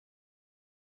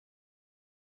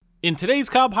In today's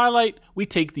COBB highlight, we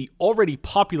take the already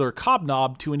popular COBB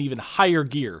knob to an even higher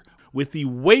gear with the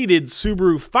weighted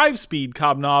Subaru 5-speed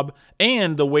COBB knob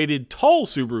and the weighted tall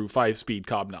Subaru 5-speed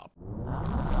COBB knob.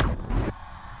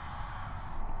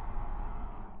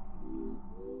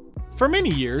 For many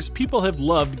years, people have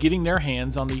loved getting their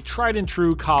hands on the tried and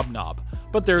true COBB knob,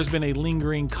 but there's been a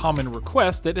lingering common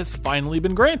request that has finally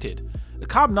been granted: a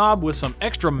COBB knob with some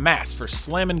extra mass for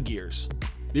slamming gears.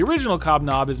 The original COBB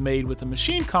knob is made with a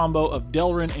machine combo of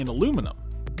Delrin and aluminum.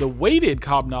 The weighted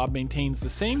COBB knob maintains the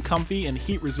same comfy and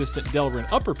heat-resistant Delrin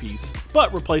upper piece,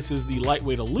 but replaces the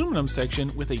lightweight aluminum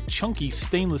section with a chunky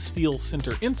stainless steel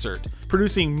center insert,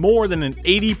 producing more than an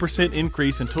 80%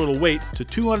 increase in total weight to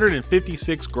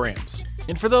 256 grams.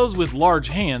 And for those with large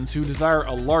hands who desire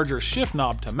a larger shift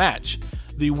knob to match,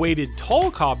 the weighted tall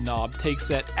COBB knob takes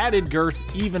that added girth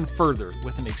even further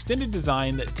with an extended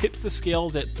design that tips the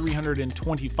scales at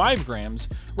 325 grams,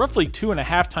 roughly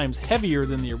 2.5 times heavier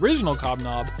than the original COBB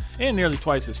knob and nearly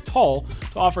twice as tall,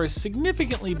 to offer a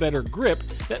significantly better grip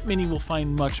that many will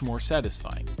find much more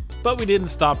satisfying. But we didn't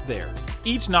stop there.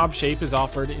 Each knob shape is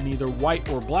offered in either white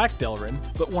or black Delrin,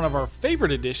 but one of our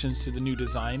favorite additions to the new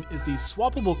design is the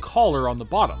swappable collar on the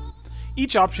bottom.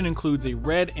 Each option includes a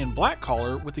red and black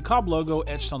collar with the COBB logo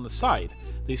etched on the side.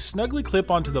 They snugly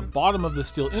clip onto the bottom of the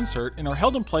steel insert and are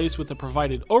held in place with the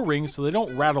provided O-rings so they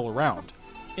don't rattle around.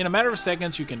 In a matter of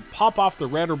seconds, you can pop off the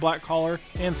red or black collar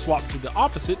and swap to the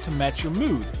opposite to match your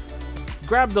mood.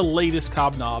 Grab the latest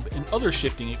COBB knob and other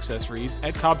shifting accessories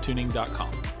at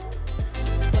cobbtuning.com.